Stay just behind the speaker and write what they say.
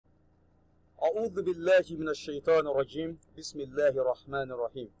أعوذ بالله من الشيطان الرجيم. بسم الله الرحمن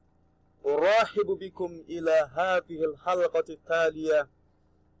الرحيم. أرحب بكم إلى هذه الحلقة التالية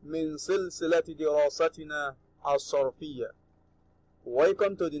من سلسلة دراستنا الصرفية.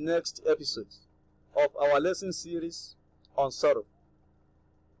 Welcome to the next episode of our lesson series on Sarf,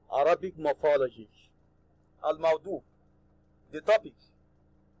 Arabic morphology. الموضوع, the topic,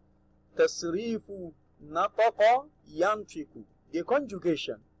 تصريف نطق ينطق, the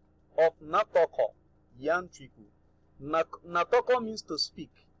conjugation of نطق ينطق. نطق means to speak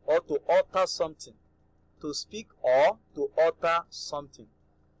or to utter something. To speak or to utter something.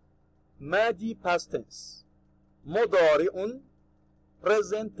 Madi past tense. مضارع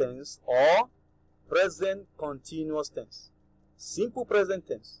present tense or present continuous tense. Simple present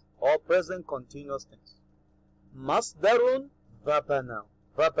tense or present continuous tense. Masdarun verb noun.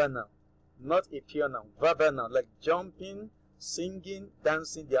 Verb noun. Not a pure noun. Verb noun like jumping, singing,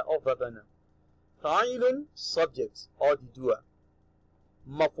 dancing, they are all verb noun. Fa'ilun, subject or the doer.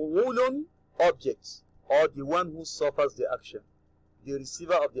 Maf'ulun, object or the one who suffers the action, the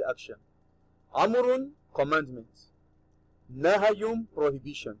receiver of the action. Amrun, commandment. Nahayun,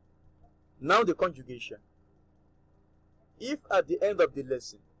 prohibition. Now the conjugation. If at the end of the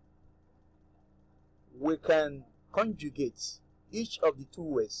lesson we can conjugate each of the two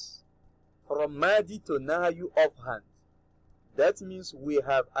words from Madi to Nahayu offhand, that means we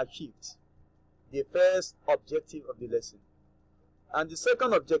have achieved the first objective of the lesson. And the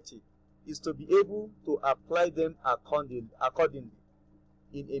second objective is to be able to apply them accordingly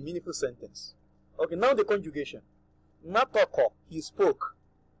in a meaningful sentence. Okay, now the conjugation. Natoko, he spoke.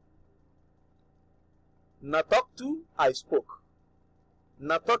 Natoktu, I spoke.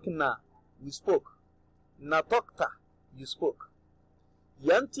 Natokna, we spoke. Natokta, you spoke.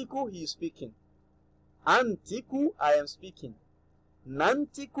 Yantiku, he is speaking. Antiku, I am speaking.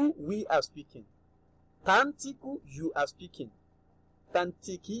 Nantiku, we are speaking. Tantiku, you are speaking.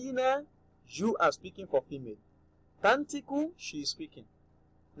 Tantikina, you are speaking for female. Tantiku, she is speaking.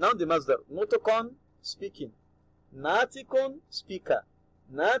 Now the master. Notokon, speaking. Natikon, speaker.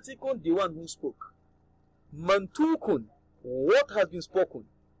 Natikon, the one who spoke. Mantukun, what has been spoken.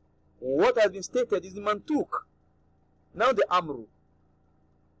 What has been stated is the mantuk. Now the amru.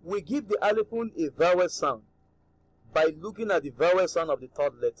 We give the alifun a vowel sound by looking at the vowel sound of the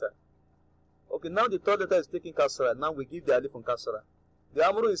third letter. Okay, now the third letter is taking kasra. Now we give the alifun kasra. The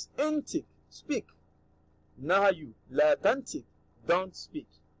amru is intik, speak. Nahayu, la tantik, don't speak.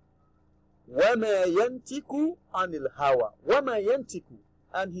 Wama yantiku anil hawa. Wama yantiku,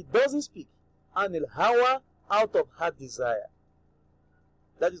 and he doesn't speak anil hawa, out of heart desire.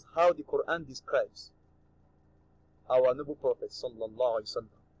 That is how the Quran describes our noble Prophet sallallahu alaihi wasallam.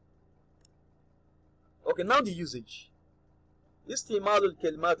 Okay, now the usage. Istimal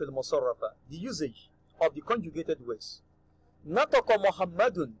al-kalimat al-musarrafa, the usage of the conjugated words. Nataqa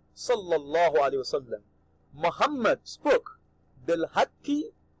Muhammadun sallallahu alaihi wasallam. Muhammad spoke bil haqqi,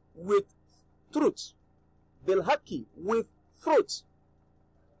 with truth. Bil haqqi, with truth.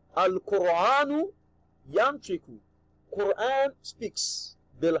 Al-Qur'anu yantriku. Quran speaks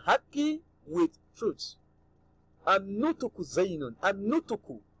bil haqqi, with truth. An-nutuku zaynun.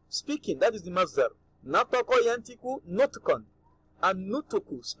 An-nutuku, speaking, that is the mazdar. Natako yantiku nutukon.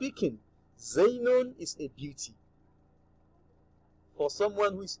 An-nutuku, speaking. Zaynun is a beauty. For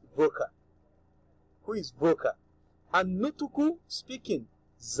someone who is vocal. Who is vocal. An-nutuku, speaking.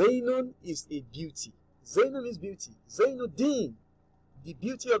 Zaynun is a beauty. Zaynun is beauty. Zaynuddin, the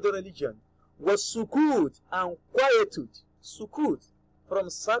beauty of the religion. Was sukut, and quietude. Sukut, from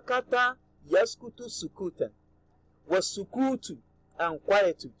sakata yaskutu sukutan. Was sukutu, and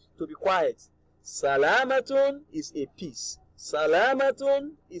quietude, to be quiet. Salamatun is a peace.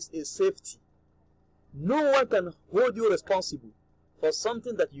 Salamatun is a safety. No one can hold you responsible for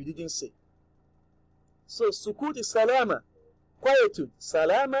something that you didn't say. So sukut is salama, quietude.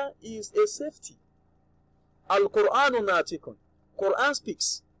 Salama is a safety. Al-Qur'anu natikun. Quran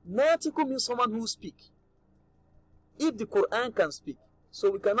speaks. Natikun means someone who speaks. If the Quran can speak,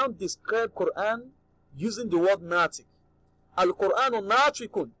 so we cannot describe Quran using the word natik. Al-Qur'anu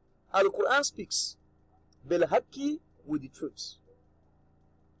natikun. Al-Quran speaks bil haqqi, with the truth.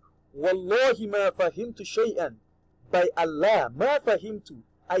 Wallahi ma fahimtu shay'an. By Allah, ma fahimtu,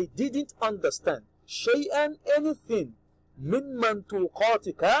 I didn't understand. Shay'an, anything. Min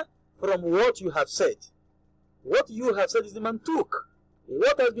mantuqatika, from what you have said. What you have said is the mantuk.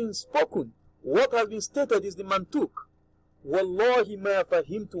 What has been spoken, what has been stated is the mantuk. Wallahi ma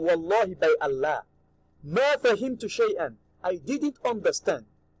fahimtu, wallahi by Allah. Ma fahimtu shay'an, I didn't understand.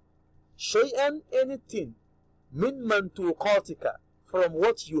 Shay'an, anything. Min mantuqatika, from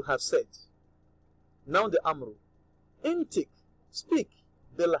what you have said. Now the amru. Intik, speak.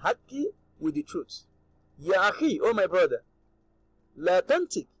 Bil haqqi, with the truth. Ya akhi, oh my brother. La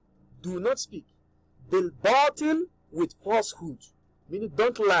tantik, do not speak. Bil batil, with falsehood. Meaning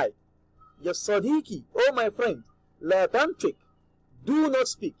don't lie. Ya sadiki, oh my friend. La tantik, do not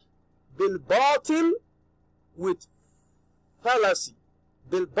speak. Bil batil, with fallacy.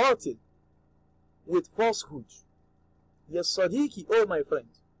 Bil batil, with falsehood. Ya sadiki, oh my friend.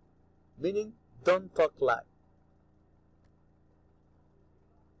 Meaning don't talk lie.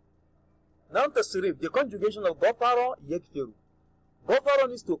 Now تصريف, the conjugation of غفر يغفر. غفر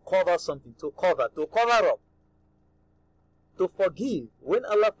means to cover something, to cover up, to forgive. When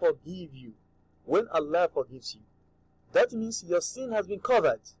Allah forgives you, when Allah forgives you, that means your sin has been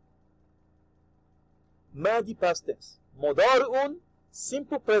covered. Madi past tense, مضارع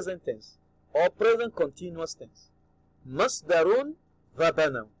simple present tense or present continuous tense. Masdarun verb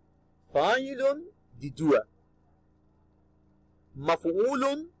noun, fa'ilun the doer,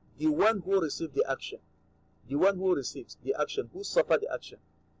 maf'ulun the one who received the action, the one who receives the action, who suffered the action.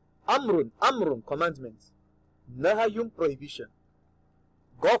 Amrun commandment, nahayun prohibition.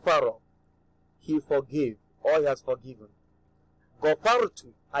 Ghafara, he forgave or he has forgiven.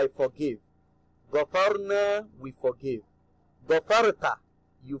 Ghafartu, I forgive. Ghafarna, we forgive. Ghafarta,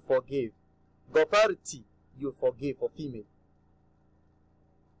 you forgive. Ghafarti, you forgive, for female.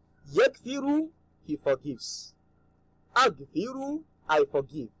 Yaghfiru, he forgives. Aghfiru, I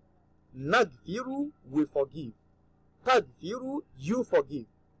forgive. Naghfiru, we forgive. Taghfiru, you forgive.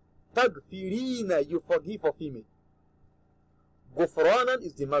 Taghfirina, you forgive, for female. Ghufranan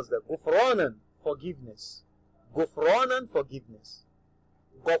is the master. Ghufranan, forgiveness. Ghufranan, forgiveness.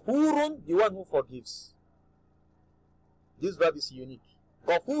 Ghafurun, the one who forgives. This verb is unique.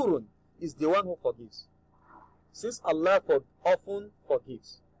 Ghafurun is the one who forgives. Since Allah often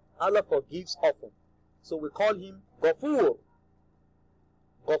forgives, Allah forgives often, so we call him Ghafur.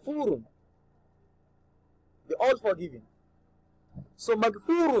 Ghafurun, the all forgiving. So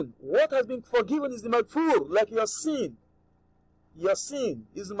Maghfurun, what has been forgiven is the Maghfur, like your sin. Your sin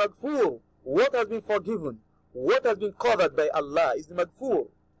is the Maghfur. What has been forgiven, what has been covered by Allah is the Maghfur.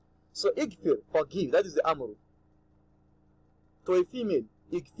 So Ighfir, forgive, that is the Amru. To a female,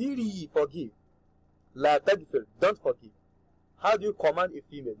 Ighfiri, forgive. La Taghfir, don't forgive. How do you command a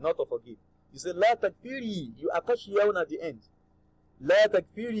female not to forgive? You say La Taghfiri, you attach yawn at the end. La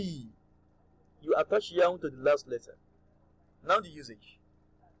Taghfiri, you attach yawn to the last letter. Now the usage.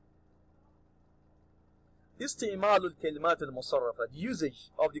 استعمال الكلمات المصرفة, the usage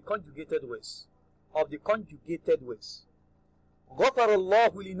of the conjugated ways. غفر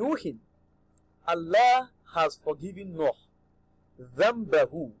الله لنوح, Allah has forgiven Noah.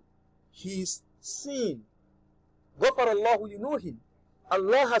 ذنبه, his sin. غفر الله لنوح,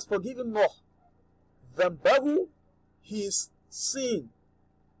 Allah has forgiven Noah. ذنبه, his sin.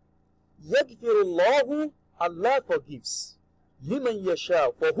 يغفر الله, Allah forgives. لمن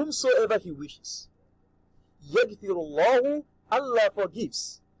يشاء, for whomsoever he wishes. يغفر الله, Allah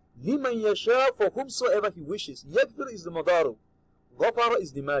forgives. لمن يشاء, for whomsoever he wishes. يغفر is the madaru. غفر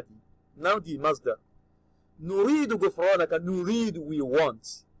is the madi. Now the masdar. نريد غفرانك, نريد we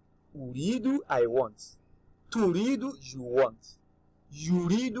want. أريد I want. تريد you want.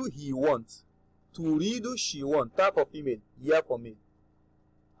 يريد he wants. تريد she wants. Ta for female, ya for male.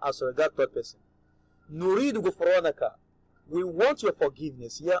 As regard third person. نريد غفرانك, we want your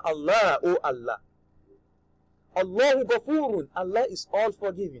forgiveness. Ya Allah, O Allah. Allahu Ghafurun, Allah is all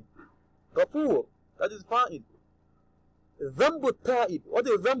forgiving. Ghafur, that is fa'il. Dhambu ta'ib, what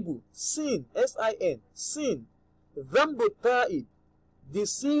is dhambu? Sin, S-I-N, sin. Dhambu ta'ib, the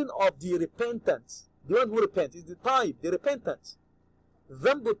sin of the repentant. The one who repents is the ta'ib, the repentant.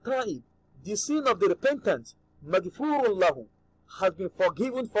 Dhambu ta'ib, the sin of the repentant. Maghfurun lahu, has been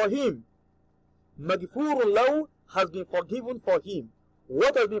forgiven for him. Maghfurun lahu, has been forgiven for him.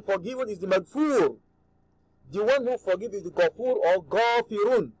 What has been forgiven is the maghfur. The one who forgives is the Ghafur or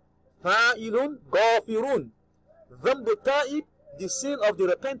Ghafirun. Fa'ilun, Ghafirun. Dhambu ta'ib, the sin of the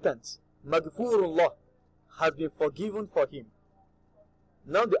repentant. Maghfurullah, has been forgiven for him.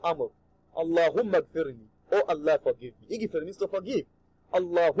 Now the Amr. Allahumma gfirli, oh Allah forgive me. Ighfir means to forgive.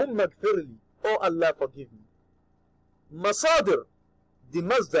 Allahumma gfirli, oh Allah forgive me. Masadir, the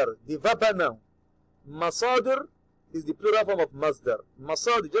masdar, the verb noun. Masadir is the plural form of masdar.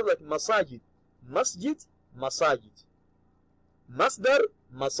 Masadir, just like masajid. Masjid, masajid. Masdar,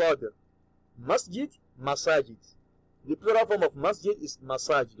 masadir. Masjid, masajid. The plural form of masjid is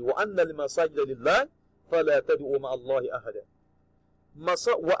masajid. وَأَنَّ الْمَسَاجِدَ لِلَّهِ فَلَا تَدْعُوا مَعَ اللَّهِ أَحَدًا.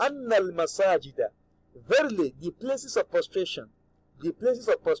 وَأَنَّ الْمَسَاجِدَ, verily the places of prostration,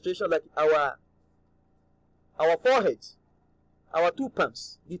 like our our forehead, our two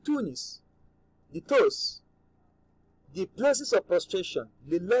palms, the two knees, the toes, the places of prostration.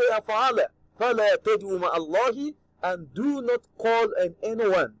 لله أفعال فلا تدعوا مع الله, and do not call on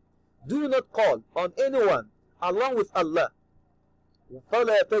anyone. Do not call on anyone along with Allah.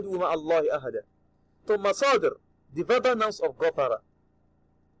 فلا تدعوا مع الله أحدا. So masadir, the verbal nouns of غفر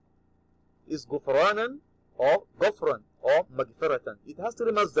is غفرانا or غفرا or مغفرة. It has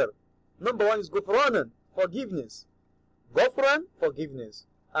three masdar. Number one is غفرانا, forgiveness. غفران, forgiveness.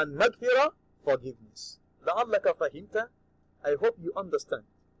 And مغفرة, forgiveness. لعلك فهمت. I hope you understand.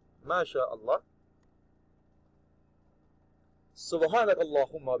 ما شاء الله. سبحانك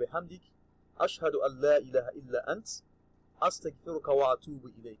اللهم وبحمدك أشهد أن لا إله إلا أنت أستغفرك وأتوب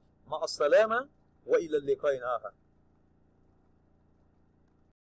إليك. مع السلامة وإلى اللقاء آخر.